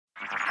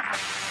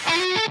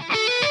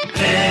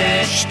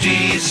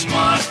HT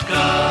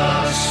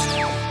Smartcast.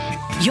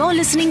 You're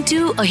listening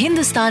to a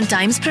Hindustan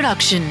Times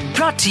production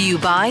brought to you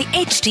by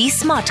HT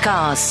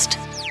Smartcast.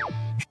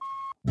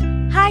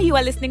 Hi, you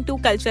are listening to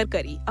Culture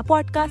Curry, a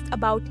podcast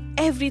about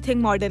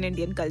everything modern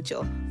Indian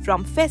culture,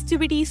 from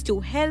festivities to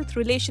health,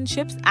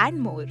 relationships, and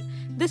more.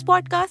 This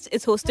podcast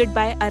is hosted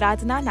by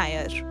Aradhana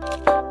Nair.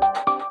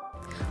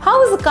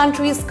 How is a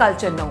country's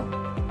culture known?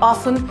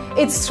 Often,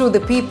 it's through the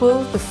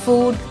people, the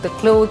food, the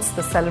clothes,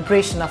 the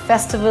celebration of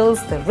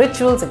festivals, the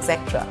rituals,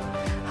 etc.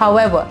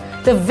 However,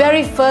 the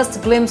very first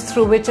glimpse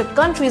through which a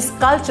country's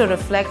culture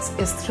reflects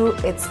is through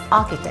its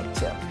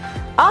architecture.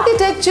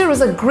 Architecture is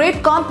a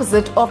great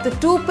composite of the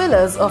two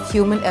pillars of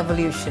human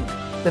evolution,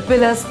 the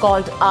pillars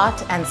called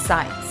art and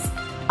science.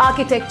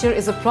 Architecture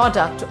is a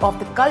product of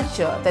the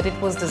culture that it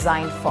was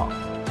designed for.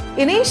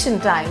 In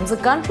ancient times, a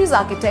country's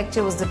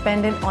architecture was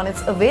dependent on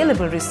its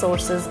available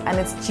resources and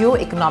its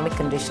geo-economic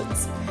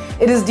conditions.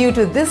 It is due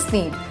to this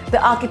need the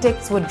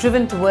architects were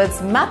driven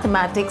towards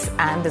mathematics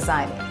and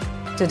designing.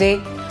 Today,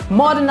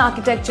 modern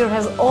architecture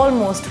has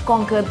almost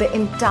conquered the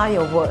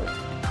entire world.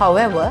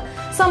 However,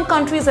 some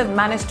countries have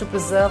managed to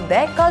preserve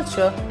their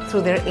culture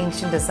through their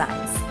ancient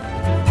designs.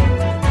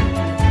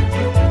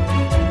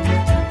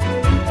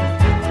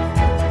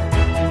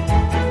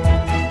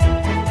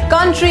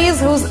 Countries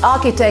whose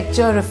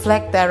architecture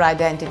reflect their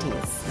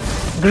identities.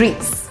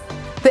 Greece.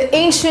 The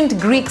ancient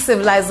Greek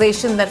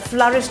civilization that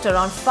flourished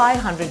around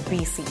 500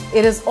 BC.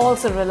 It has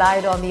also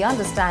relied on the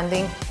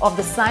understanding of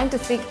the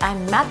scientific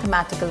and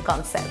mathematical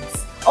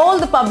concepts. All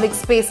the public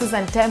spaces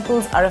and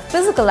temples are a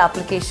physical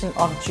application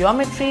of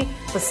geometry,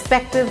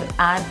 perspective,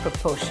 and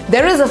proportion.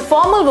 There is a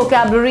formal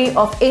vocabulary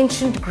of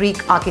ancient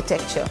Greek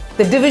architecture.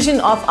 The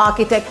division of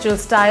architectural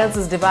styles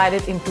is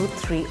divided into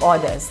three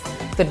orders: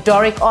 the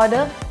Doric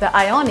order, the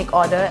Ionic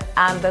order,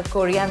 and the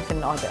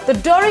Corinthian order. The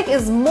Doric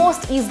is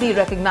most easily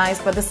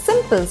recognized by the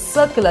simple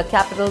circular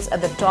capitals at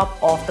the top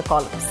of the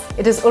columns.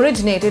 It is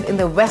originated in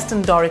the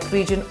Western Doric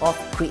region of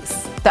Greece.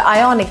 The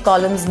Ionic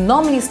columns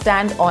normally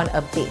stand on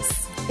a base.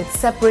 It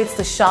separates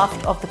the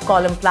shaft of the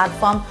column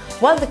platform,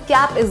 while the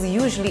cap is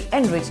usually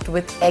enriched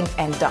with egg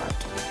and dart.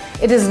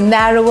 It is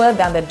narrower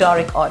than the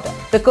Doric order.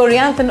 The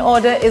Corinthian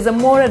order is a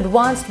more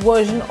advanced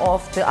version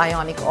of the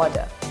Ionic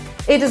order.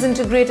 It is an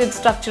integrated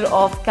structure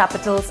of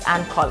capitals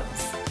and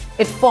columns.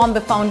 It formed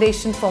the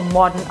foundation for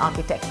modern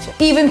architecture.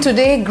 Even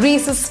today,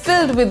 Greece is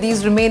filled with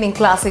these remaining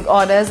classic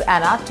orders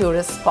and are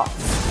tourist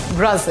spots.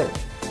 Brazil.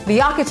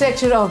 The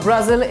architecture of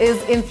Brazil is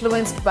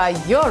influenced by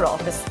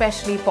Europe,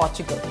 especially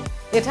Portugal.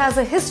 It has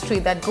a history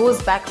that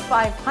goes back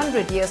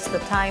 500 years to the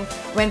time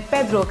when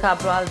Pedro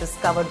Cabral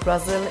discovered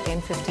Brazil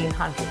in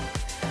 1500.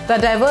 The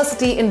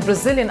diversity in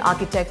Brazilian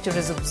architecture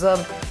is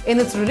observed in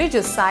its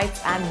religious sites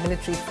and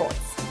military forts.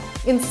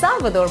 In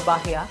Salvador,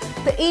 Bahia,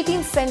 the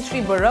 18th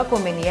century Barroco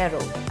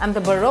Mineiro and the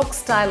Baroque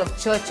style of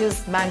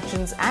churches,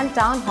 mansions, and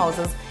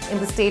townhouses in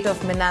the state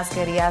of Minas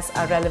Gerais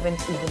are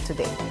relevant even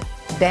today.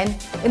 Then,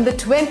 in the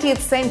 20th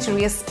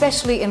century,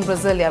 especially in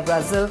Brasilia,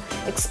 Brazil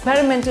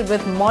experimented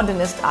with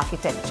modernist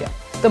architecture.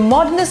 The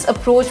modernist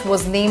approach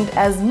was named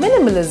as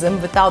minimalism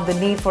without the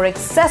need for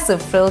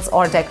excessive frills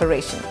or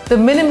decoration. The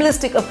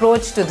minimalistic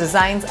approach to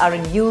designs are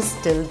in use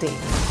till date.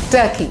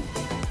 Turkey.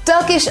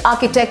 Turkish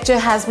architecture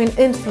has been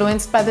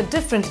influenced by the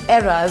different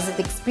eras it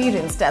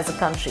experienced as a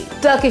country.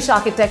 Turkish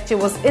architecture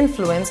was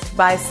influenced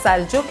by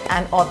Seljuk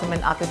and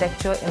Ottoman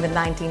architecture in the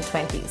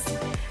 1920s.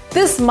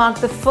 This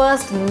marked the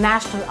first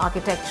national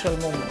architectural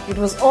movement. It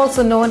was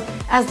also known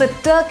as the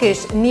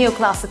Turkish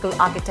neoclassical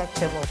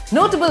architecture movement.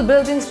 Notable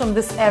buildings from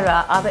this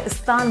era are the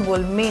Istanbul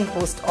Main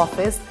Post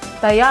Office,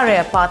 Tayyare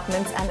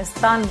Apartments, and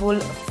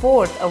Istanbul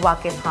Fort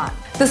Vakif Khan.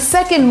 The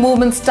second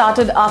movement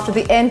started after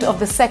the end of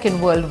the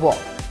Second World War.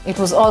 It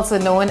was also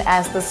known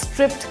as the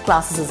stripped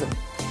classicism.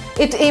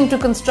 It aimed to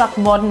construct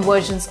modern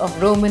versions of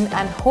Roman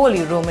and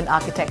Holy Roman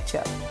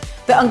architecture.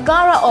 The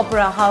Ankara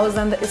Opera House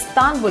and the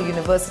Istanbul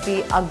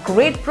University are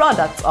great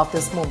products of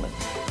this movement.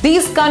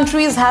 These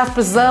countries have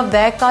preserved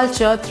their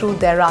culture through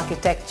their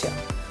architecture.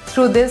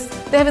 Through this,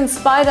 they have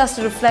inspired us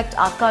to reflect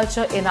our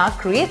culture in our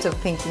creative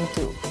thinking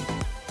too.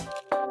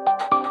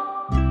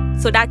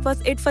 So that was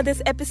it for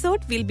this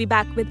episode. We'll be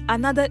back with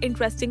another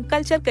interesting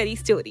Culture Curry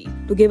story.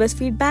 To give us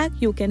feedback,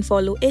 you can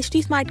follow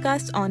HT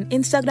Smartcast on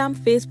Instagram,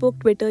 Facebook,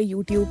 Twitter,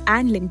 YouTube,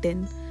 and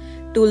LinkedIn.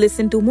 To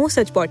listen to more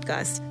such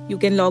podcasts, you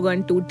can log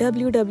on to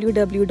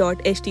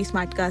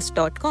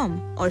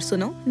www.htsmartcast.com or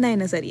suno Naye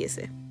Nazariye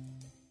se.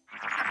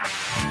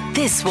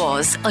 This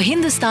was a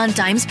Hindustan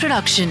Times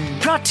production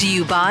brought to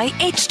you by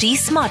HT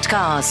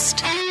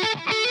Smartcast.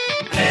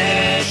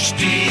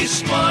 HT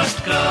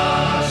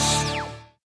Smartcast.